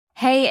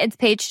Hey, it's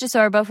Paige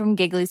DeSorbo from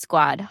Giggly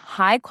Squad.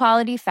 High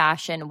quality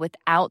fashion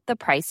without the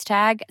price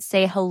tag.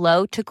 Say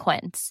hello to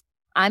Quince.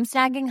 I'm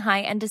snagging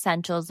high-end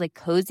essentials like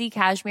cozy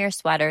cashmere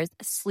sweaters,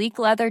 sleek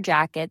leather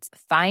jackets,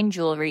 fine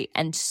jewelry,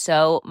 and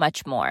so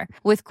much more.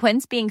 With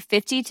Quince being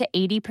 50 to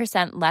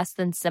 80% less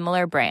than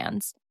similar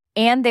brands.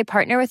 And they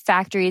partner with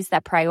factories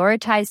that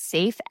prioritize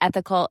safe,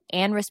 ethical,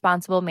 and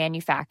responsible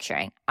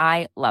manufacturing.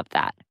 I love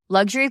that.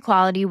 Luxury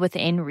quality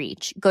within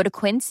reach. Go to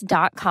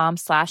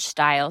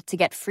quince.com/style to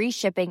get free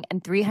shipping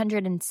and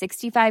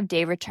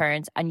 365-day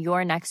returns on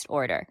your next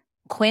order.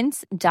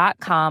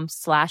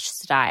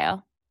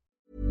 Quince.com/style.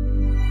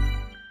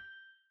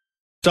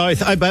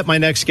 South, I bet my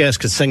next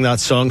guest could sing that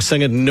song.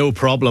 Sing it no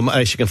problem.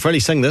 She can fairly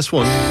sing this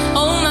one.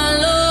 Oh my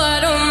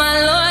Lord,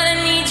 I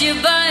need you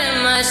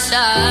by my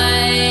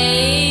side.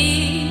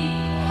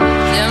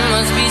 There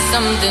must be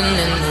something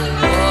in the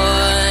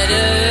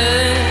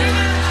water,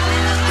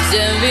 'cause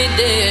every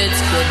day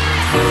it's getting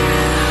colder.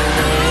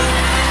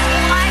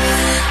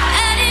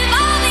 And if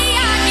only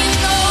I can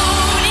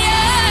hold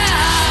you,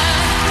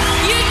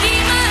 you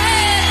keep my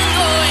head from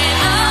going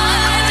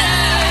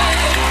under.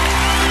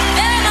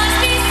 There must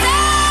be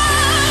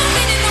something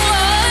in the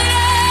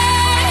water,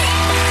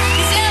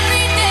 'cause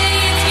every day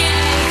it's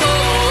getting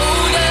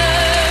colder.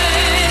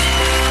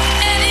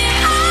 And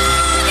if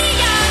only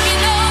I can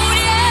hold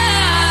you,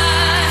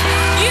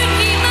 you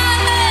keep my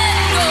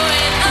head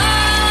going under.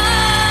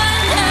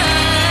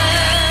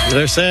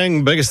 They're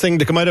saying biggest thing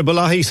to come out of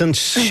Balahi since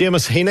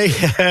Seamus Heaney.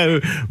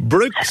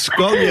 Brooke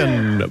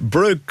Scullion.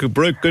 Brooke,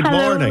 good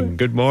Hello. morning.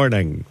 Good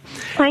morning.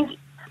 Thank you.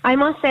 I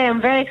must say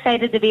I'm very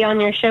excited to be on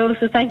your show,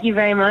 so thank you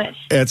very much.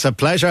 It's a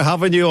pleasure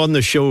having you on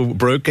the show,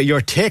 Brooke. You're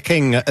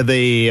taking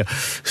the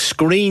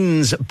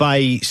screens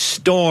by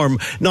storm.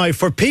 Now,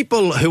 for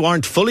people who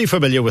aren't fully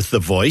familiar with The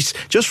Voice,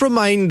 just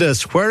remind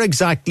us where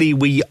exactly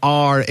we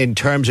are in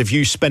terms of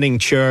you spinning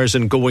chairs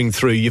and going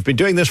through. You've been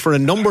doing this for a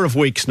number of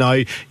weeks now.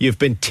 You've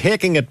been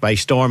taking it by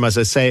storm, as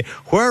I say.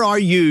 Where are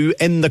you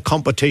in the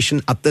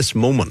competition at this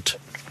moment?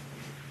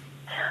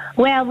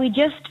 Well, we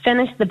just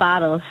finished the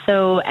battle,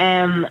 so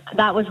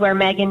that was where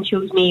Megan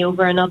chose me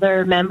over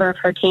another member of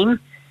her team.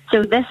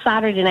 So this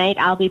Saturday night,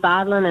 I'll be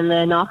battling in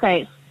the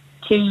knockouts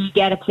to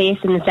get a place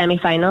in the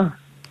semi-final.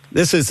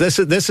 This is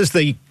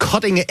the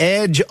cutting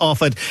edge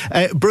of it.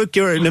 Brooke,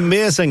 you're an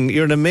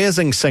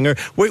amazing singer.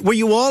 Were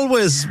you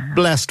always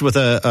blessed with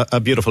a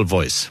beautiful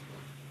voice?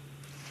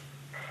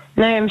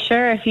 Now, I'm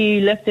sure if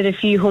you looked at a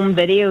few home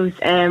videos,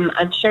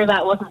 I'm sure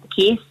that wasn't the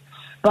case.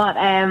 But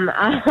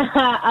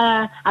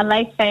a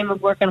lifetime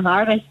of working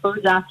hard, I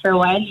suppose. After a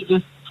while,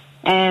 you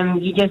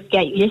just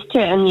get used to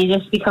it, and you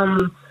just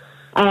become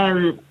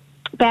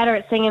better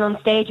at singing on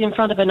stage in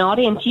front of an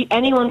audience.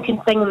 Anyone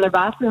can sing in their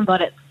bathroom, but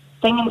it's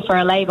singing for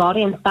a live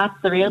audience.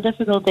 That's the real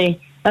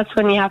difficulty. That's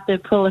when you have to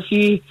pull a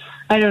few,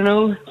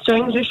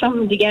 strings or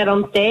something to get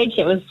on stage.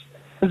 It was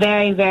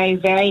very, very,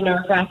 very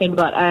nerve-wracking,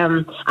 but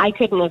I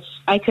couldn't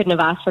have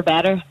asked for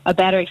a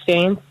better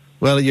experience.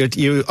 Well,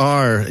 you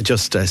are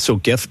just so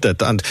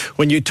gifted, and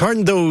when you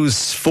turned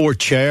those 4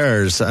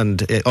 chairs,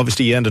 and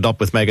obviously you ended up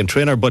with Meghan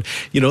Trainor, but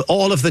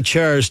all of the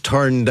chairs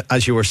turned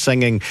as you were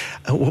singing.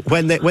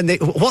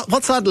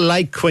 What's that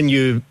like when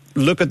you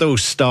look at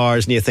those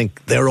stars and you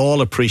think they're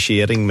all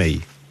appreciating me?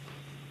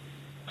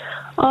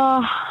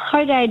 Oh,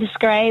 how do I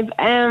describe?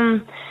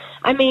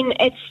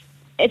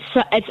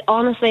 It's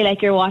honestly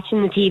like you're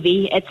watching the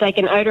TV. It's like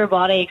an outer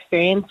body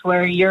experience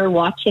where you're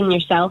watching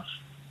yourself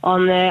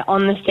on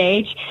the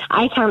stage.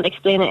 I can't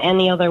explain it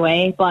any other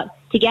way, but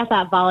to get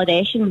that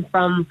validation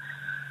from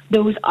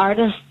those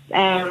artists,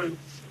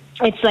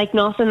 it's like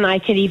nothing I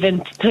could even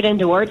put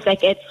into words.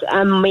 Like, it's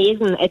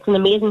amazing. It's an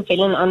amazing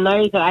feeling, and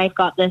now that I've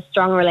got this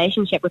strong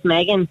relationship with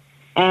Megan,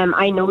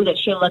 I know that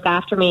she'll look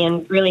after me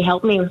and really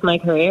help me with my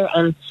career,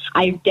 and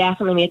I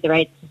definitely made the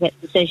right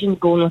decision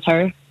going with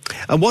her.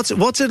 And what's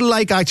it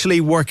like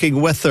actually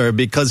working with her?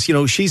 Because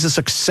she's a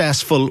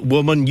successful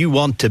woman. You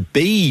want to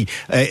be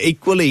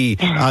equally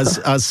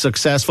as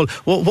successful.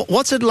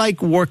 What's it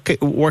like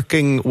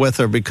working with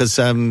her? Because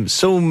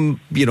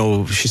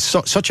she's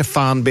such a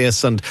fan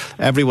base, and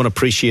everyone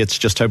appreciates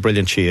just how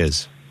brilliant she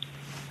is.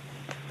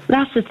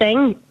 That's the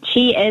thing.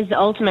 She is the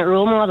ultimate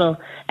role model.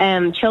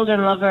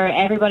 Children love her.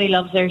 Everybody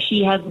loves her.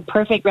 She has a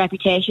perfect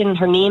reputation.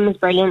 Her name is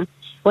brilliant.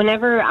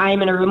 Whenever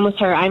I'm in a room with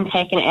her, I'm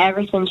taking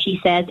everything she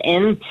says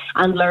in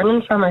and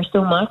learning from her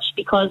so much,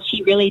 because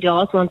she really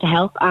does want to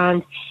help.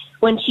 And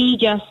when she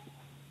just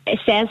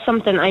says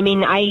something,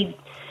 I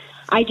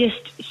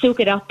just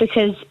soak it up,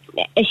 because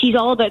she's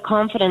all about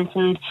confidence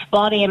and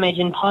body image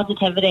and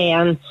positivity,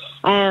 and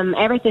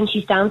everything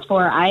she stands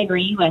for, I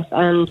agree with.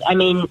 And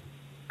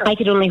I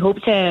could only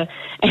hope to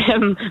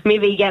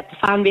maybe get the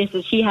fan base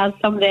that she has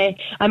someday.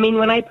 I mean,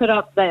 when I put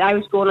up that I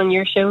was going on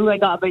your show, I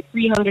got about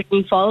 300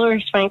 new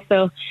followers, Frank,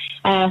 so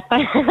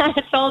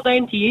it's all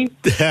down to you.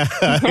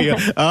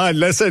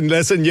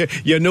 Listen,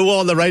 you know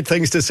all the right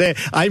things to say.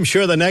 I'm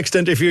sure the next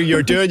interview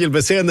you're doing, you'll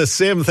be saying the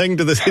same thing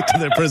to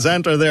the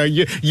presenter there.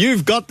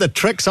 You've got the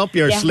tricks up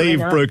your Definitely sleeve,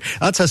 not. Brooke.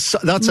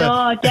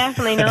 No,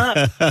 definitely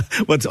not.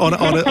 But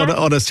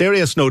on a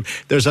serious note,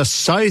 there's a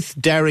South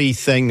Derry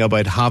thing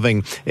about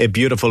having a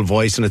beautiful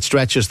voice, and it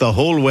stretches the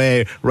whole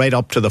way right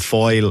up to the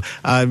foil.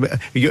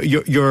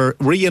 You're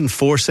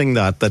reinforcing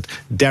that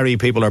Derry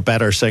people are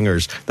better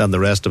singers than the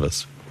rest of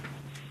us.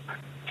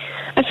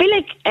 I feel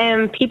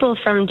like people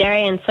from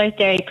Derry and South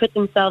Derry put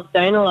themselves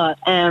down a lot.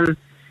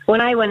 When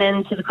I went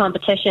into the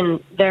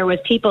competition, there was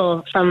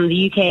people from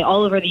the UK,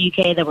 all over the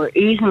UK, that were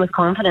oozing with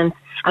confidence,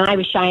 and I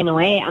was shying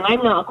away. And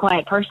I'm not a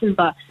quiet person,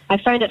 but I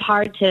found it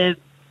hard to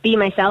be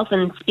myself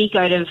and speak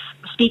out in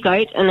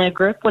a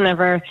group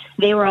whenever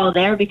they were all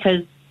there,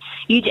 because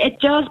it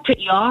does put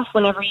you off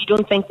whenever you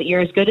don't think that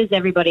you're as good as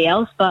everybody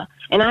else. But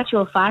in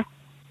actual fact,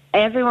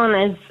 everyone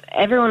is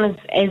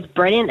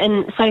brilliant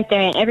in South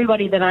Derry, and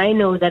everybody that I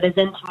know that is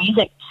into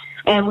music.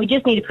 And we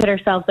just need to put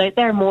ourselves out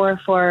there more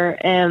for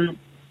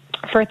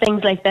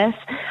things like this.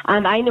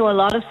 And I know a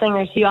lot of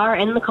singers who are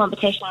in the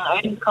competition,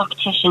 out of the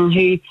competition,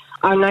 who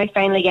are now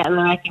finally getting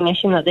the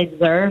recognition that they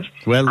deserve.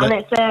 Well, and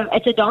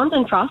it's a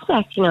daunting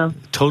prospect, you know.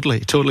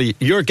 Totally.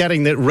 You're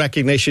getting the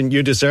recognition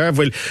you deserve.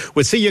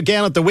 We'll see you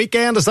again at the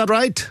weekend. Is that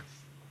right?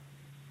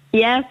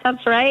 Yes,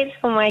 that's right.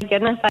 Oh my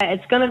goodness,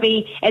 it's going to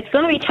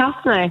be tough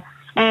now.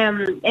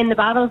 In the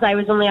battles, I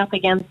was only up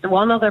against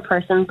one other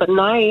person, but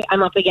now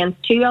I'm up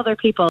against two other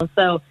people.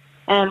 So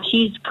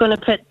she's going to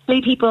put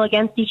three people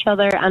against each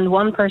other, and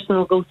one person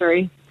will go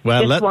through.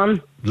 Well,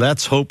 one.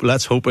 Let's hope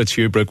it's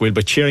you, Brooke. We'll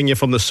be cheering you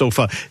from the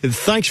sofa.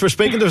 Thanks for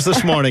speaking to us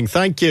this morning.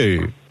 Thank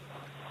you.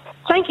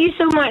 Thank you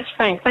so much,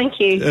 Frank. Thank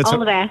you. It's all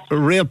the best. A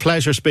real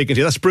pleasure speaking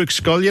to you. That's Brooke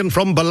Scullion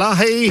from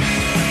Balahi,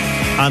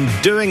 and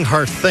doing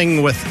her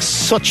thing with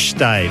such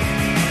style.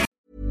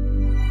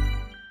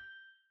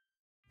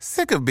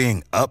 Sick of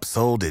being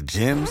upsold at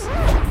gyms?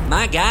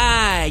 My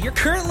guy, you're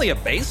currently a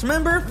base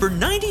member? For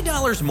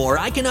 $90 more,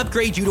 I can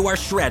upgrade you to our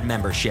Shred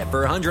membership.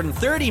 For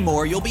 $130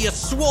 more, you'll be a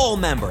Swole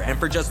member. And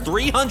for just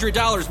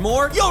 $300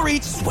 more, you'll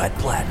reach Sweat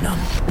Platinum.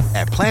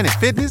 At Planet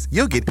Fitness,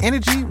 you'll get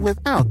energy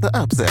without the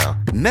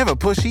upsell. Never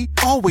pushy,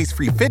 always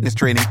free fitness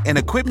training and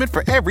equipment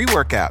for every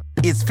workout.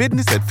 It's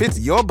fitness that fits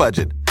your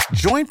budget.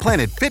 Join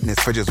Planet Fitness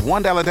for just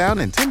 $1 down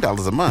and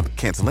 $10 a month.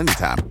 Cancel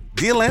anytime.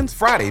 Deal ends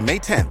Friday, May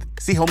 10th.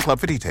 See Home Club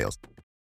for details.